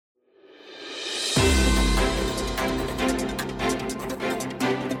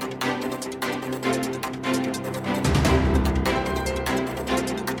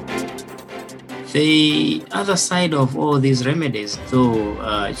The other side of all these remedies,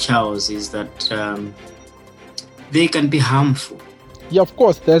 though, Charles, is that they can be harmful. Yeah, of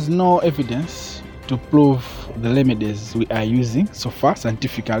course, there's no evidence to prove the remedies we are using so far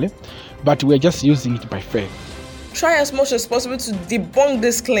scientifically, but we're just using it by faith. Try as much as possible to debunk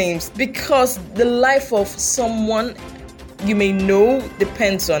these claims because the life of someone you may know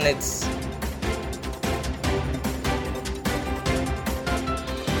depends on it.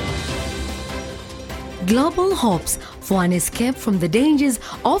 Global hopes for an escape from the dangers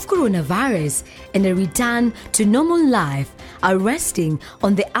of coronavirus and a return to normal life are resting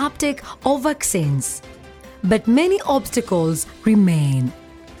on the uptake of vaccines. But many obstacles remain.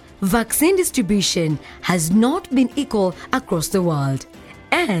 Vaccine distribution has not been equal across the world.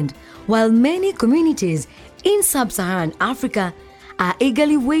 And while many communities in sub-Saharan Africa are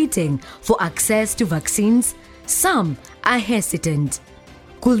eagerly waiting for access to vaccines, some are hesitant.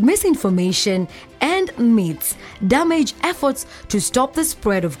 Could misinformation and myths damage efforts to stop the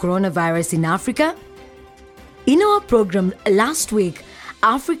spread of coronavirus in Africa? In our program last week,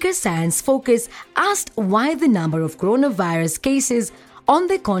 Africa Science Focus asked why the number of coronavirus cases on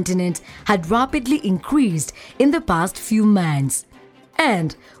the continent had rapidly increased in the past few months.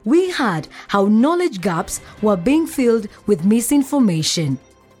 And we heard how knowledge gaps were being filled with misinformation.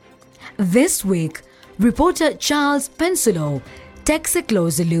 This week, reporter Charles Pensolo takes a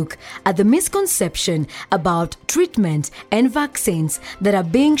closer look at the misconception about treatment and vaccines that are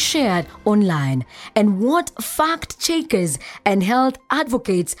being shared online and what fact-checkers and health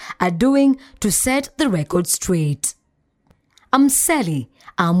advocates are doing to set the record straight. I'm Sally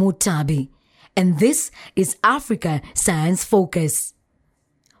Amutabi, and this is Africa Science Focus.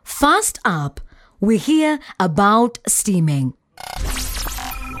 First up, we hear about steaming.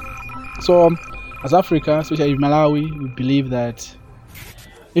 So, as Africa, especially in Malawi, we believe that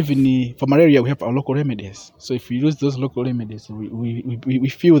even for malaria, we have our local remedies. So if we use those local remedies, we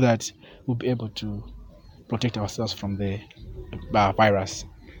feel that we'll be able to protect ourselves from the virus.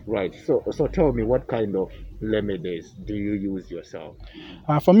 Right. So tell me, what kind of remedies do you use yourself?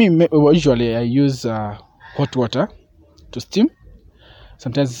 For me, usually I use hot water to steam.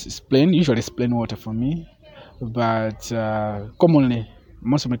 Sometimes it's plain, usually it's plain water for me. But commonly,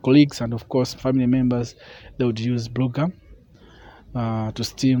 most of my colleagues and of course family members, they would use blue gum to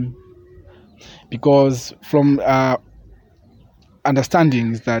steam, because from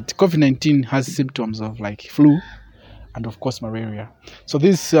understanding is that COVID-19 has symptoms of like flu and of course malaria. So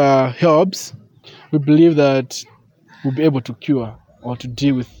these herbs, we believe that we'll be able to cure or to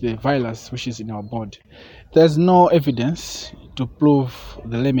deal with the virus which is in our body. There's no evidence to prove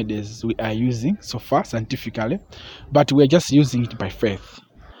the remedies we are using so far scientifically, but we're just using it by faith.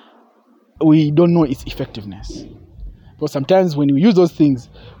 We don't know its effectiveness. But sometimes when we use those things,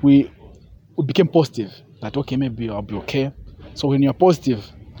 we became positive that, okay, maybe I'll be okay. So when you're positive,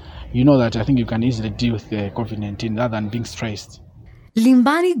 you know that I think you can easily deal with the COVID-19 rather than being stressed.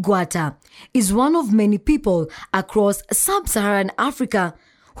 Limbani Gwata is one of many people across sub-Saharan Africa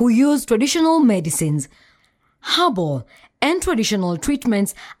who use traditional medicines. Herbal and traditional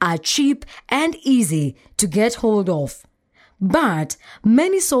treatments are cheap and easy to get hold of. But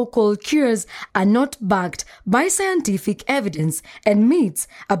many so-called cures are not backed by scientific evidence, and myths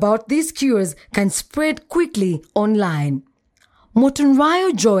about these cures can spread quickly online.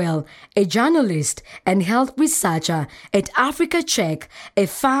 Motunrayo Joel, a journalist and health researcher at Africa Check, a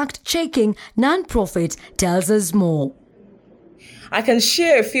fact-checking non-profit, tells us more. I can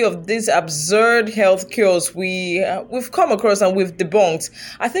share a few of these absurd health cures we've come across and we've debunked.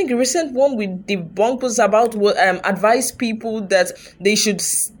 I think a recent one we debunked was about advise people that they should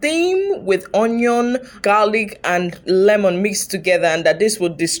steam with onion, garlic, and lemon mixed together, and that this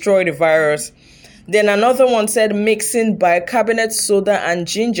would destroy the virus. Then another one said mixing bicarbonate soda and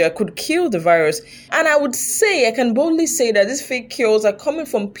ginger could kill the virus. And I can boldly say that these fake cures are coming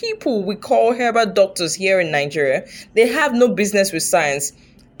from people we call herbal doctors here in Nigeria. They have no business with science.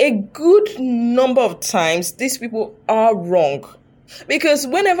 A good number of times, these people are wrong. Because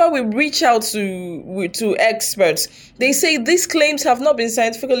whenever we reach out to experts, they say these claims have not been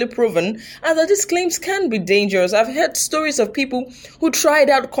scientifically proven and that these claims can be dangerous. I've heard stories of people who tried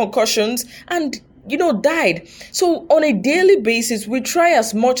out concussions and died. So on a daily basis, we try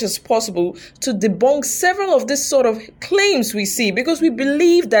as much as possible to debunk several of these sort of claims we see because we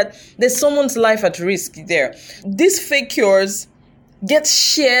believe that there's someone's life at risk there. These fake cures gets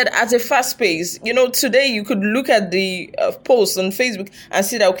shared at a fast pace. Today you could look at the post on Facebook and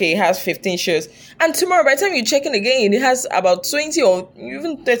see that, okay, it has 15 shares. And tomorrow, by the time you check in again, it has about 20 or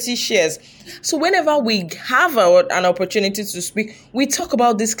even 30 shares. So whenever we have an opportunity to speak, we talk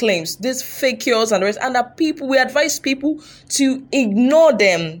about these claims, these fake cures and the rest, and that we advise people to ignore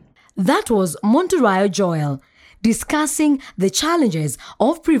them. That was Monturayo Joel discussing the challenges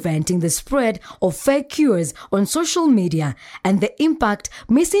of preventing the spread of fake cures on social media and the impact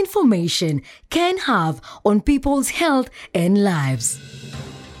misinformation can have on people's health and lives.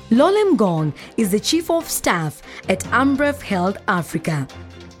 Lolem Gong is the Chief of Staff at Amref Health Africa.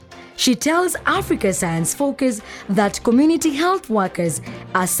 She tells Africa Science Focus that community health workers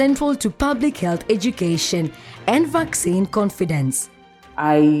are central to public health education and vaccine confidence.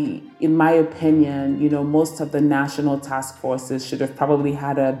 In my opinion, most of the national task forces should have probably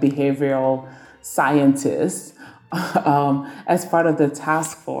had a behavioral scientist as part of the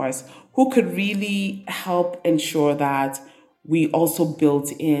task force who could really help ensure that we also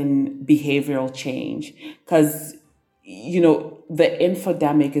built in behavioral change. Because, the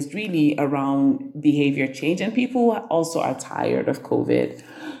infodemic is really around behavior change, and people also are tired of COVID.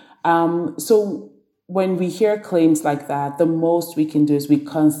 So when we hear claims like that, the most we can do is we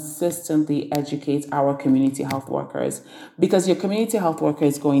consistently educate our community health workers, because your community health worker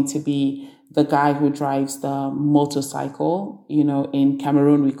is going to be the guy who drives the motorcycle. In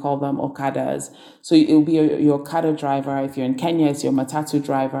Cameroon, we call them Okadas. So it'll be your Okada driver. If you're in Kenya, it's your Matatu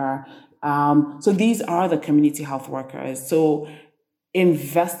driver. So these are the community health workers. So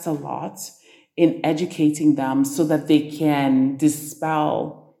invest a lot in educating them so that they can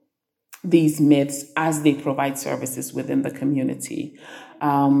dispel these myths as they provide services within the community.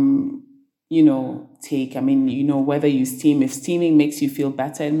 Whether you steam, if steaming makes you feel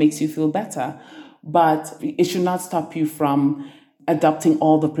better, it makes you feel better. But it should not stop you from adopting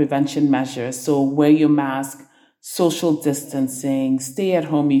all the prevention measures. So wear your mask, social distancing, stay at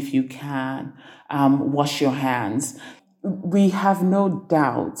home if you can, wash your hands. We have no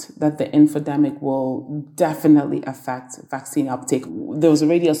doubt that the infodemic will definitely affect vaccine uptake. There was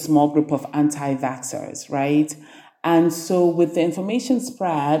already a small group of anti-vaxxers, right? And so with the information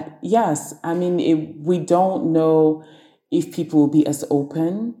spread, yes, we don't know if people will be as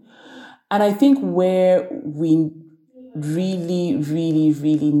open. And I think where we really, really,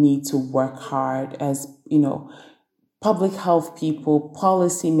 really need to work hard as, public health people,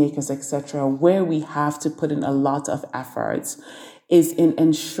 policymakers, etc., where we have to put in a lot of efforts is in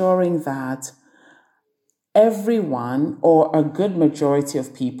ensuring that everyone or a good majority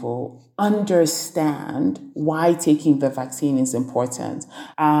of people understand why taking the vaccine is important.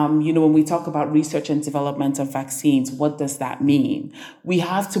 When we talk about research and development of vaccines, what does that mean? We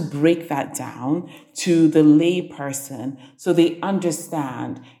have to break that down to the lay person so they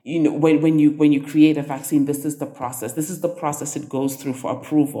understand, when you create a vaccine, this is the process. This is the process it goes through for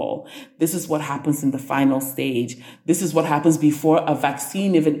approval. This is what happens in the final stage. This is what happens before a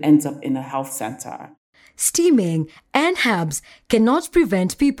vaccine even ends up in a health center. Steaming and herbs cannot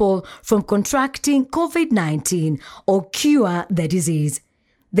prevent people from contracting COVID-19 or cure the disease.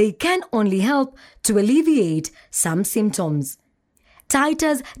 They can only help to alleviate some symptoms.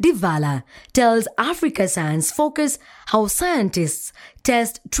 Titus Divala tells Africa Science Focus how scientists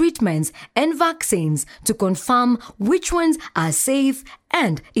test treatments and vaccines to confirm which ones are safe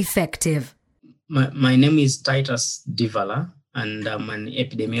and effective. My name is Titus Divala, and I'm an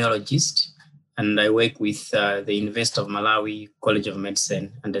epidemiologist. And I work with the University of Malawi College of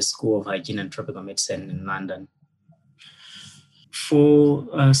Medicine and the School of Hygiene and Tropical Medicine in London.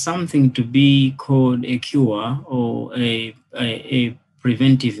 For something to be called a cure or a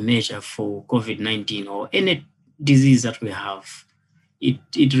preventive measure for COVID-19 or any disease that we have,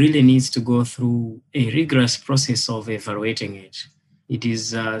 it really needs to go through a rigorous process of evaluating it. It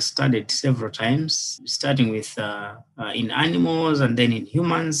is studied several times, starting with in animals and then in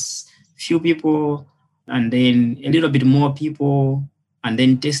humans, few people, and then a little bit more people, and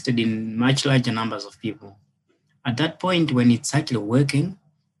then tested in much larger numbers of people. At that point, when it's actually working,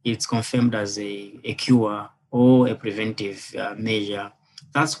 it's confirmed as a cure or a preventive measure.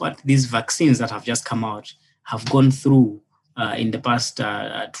 That's what these vaccines that have just come out have gone through in the past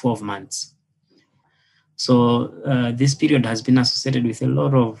 12 months. So this period has been associated with a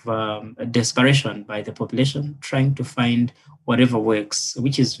lot of desperation by the population, trying to find whatever works,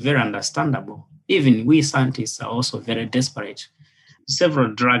 which is very understandable. Even we scientists are also very desperate.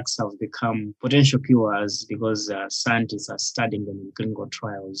 Several drugs have become potential cures because scientists are studying them in clinical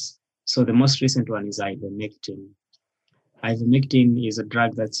trials. So the most recent one is ivermectin. Ivermectin is a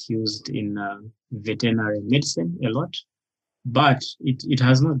drug that's used in veterinary medicine a lot. but it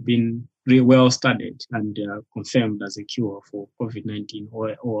has not been really well studied and confirmed as a cure for COVID-19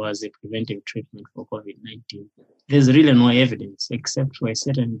 or as a preventive treatment for COVID-19. There's really no evidence except for a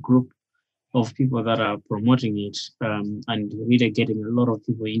certain group of people that are promoting it and really getting a lot of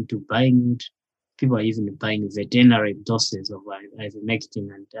people into buying it. People are even buying veterinary doses of ivermectin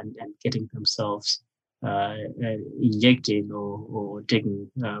and getting themselves injected or taken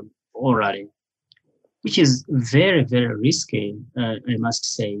orally, which is very, very risky, I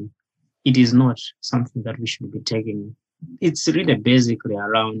must say. It is not something that we should be taking. It's really basically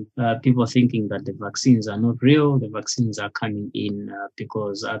around people thinking that the vaccines are not real. The vaccines are coming in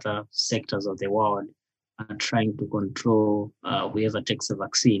because other sectors of the world are trying to control whoever takes the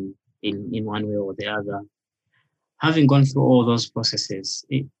vaccine in one way or the other. Having gone through all those processes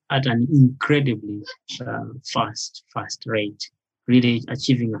at an incredibly fast rate, really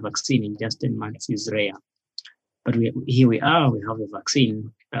achieving a vaccine in just 10 months is rare. But here we are, we have a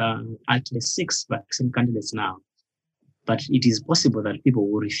vaccine, actually 6 vaccine candidates now. But it is possible that people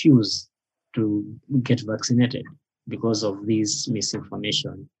will refuse to get vaccinated because of this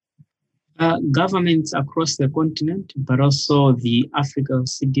misinformation. Governments across the continent, but also the Africa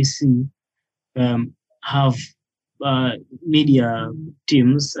CDC, have media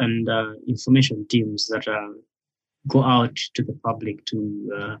teams and information teams that go out to the public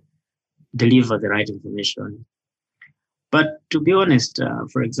to deliver the right information. But to be honest,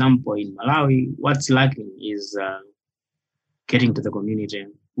 for example, in Malawi, what's lacking is getting to the community.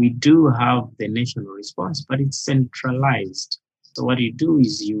 We do have the national response, but it's centralized. So what you do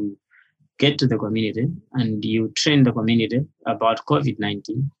is you get to the community and you train the community about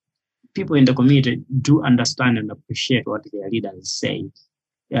COVID-19. People in the community do understand and appreciate what their leaders say.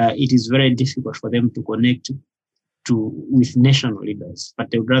 It is very difficult for them to connect with national leaders,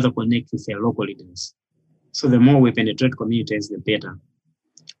 but they would rather connect with their local leaders. So the more we penetrate communities, the better.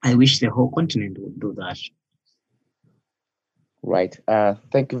 I wish the whole continent would do that. Right.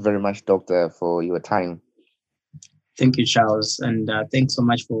 Thank you very much, Doctor, for your time. Thank you, Charles. And thanks so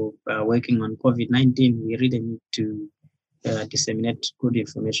much for working on COVID-19. We really need to disseminate good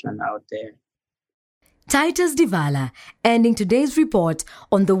information out there. Titus Divala, ending today's report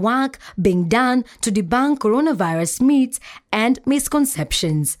on the work being done to debunk coronavirus myths and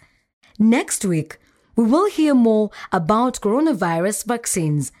misconceptions. Next week, we will hear more about coronavirus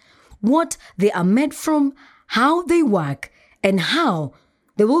vaccines, what they are made from, how they work, and how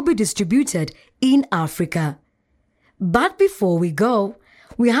they will be distributed in Africa. But before we go,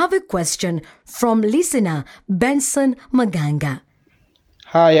 we have a question from listener Benson Maganga.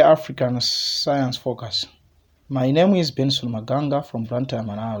 Hi, African Science Focus. My name is Benson Maganga from Blantyre,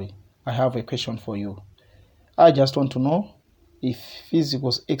 Malawi. I have a question for you. I just want to know if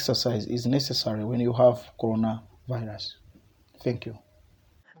physical exercise is necessary when you have coronavirus. Thank you.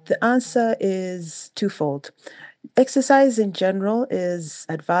 The answer is twofold. Exercise in general is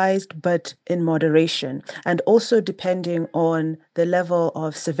advised, but in moderation, and also depending on the level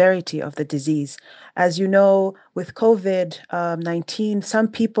of severity of the disease. As you know, with COVID-19, some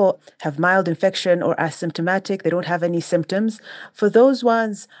people have mild infection or asymptomatic. They don't have any symptoms. For those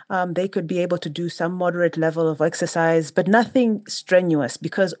ones, they could be able to do some moderate level of exercise, but nothing strenuous,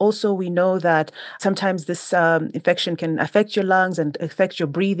 because also we know that sometimes this infection can affect your lungs and affect your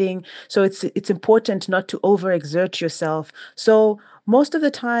breathing. So it's important not to overexert yourself. So most of the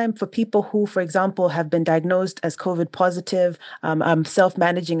time for people who, for example, have been diagnosed as COVID positive,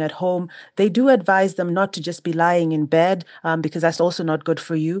 self-managing at home, they do advise them not to just be lying in bed because that's also not good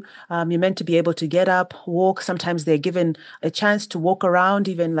for you. You're meant to be able to get up, walk. Sometimes they're given a chance to walk around,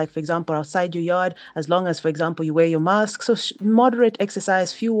 even like, for example, outside your yard, as long as, for example, you wear your mask. So moderate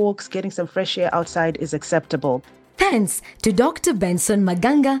exercise, few walks, getting some fresh air outside is acceptable. Thanks to Dr. Benson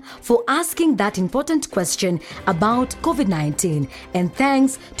Maganga for asking that important question about COVID-19, and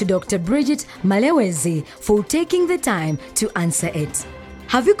thanks to Dr. Bridget Malewezi for taking the time to answer it.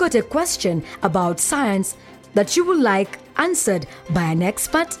 Have you got a question about science that you would like answered by an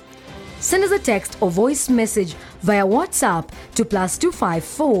expert? Send us a text or voice message via WhatsApp to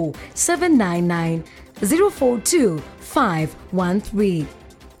 +254 799 042 513.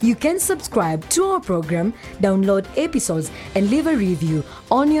 You can subscribe to our program, download episodes, and leave a review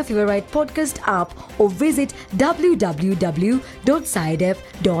on your favorite podcast app or visit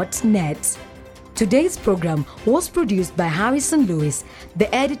www.sidef.net. Today's program was produced by Harrison Lewis.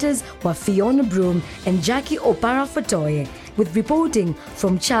 The editors were Fiona Broom and Jackie Opara Fatoye, with reporting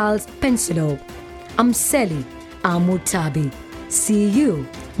from Charles Pensulo. I'm Sally Amutabi. See you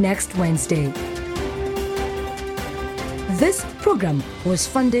next Wednesday. This program was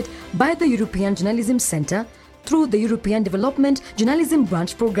funded by the European Journalism Centre through the European Development Journalism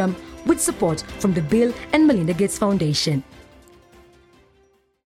Branch Program with support from the Bill and Melinda Gates Foundation.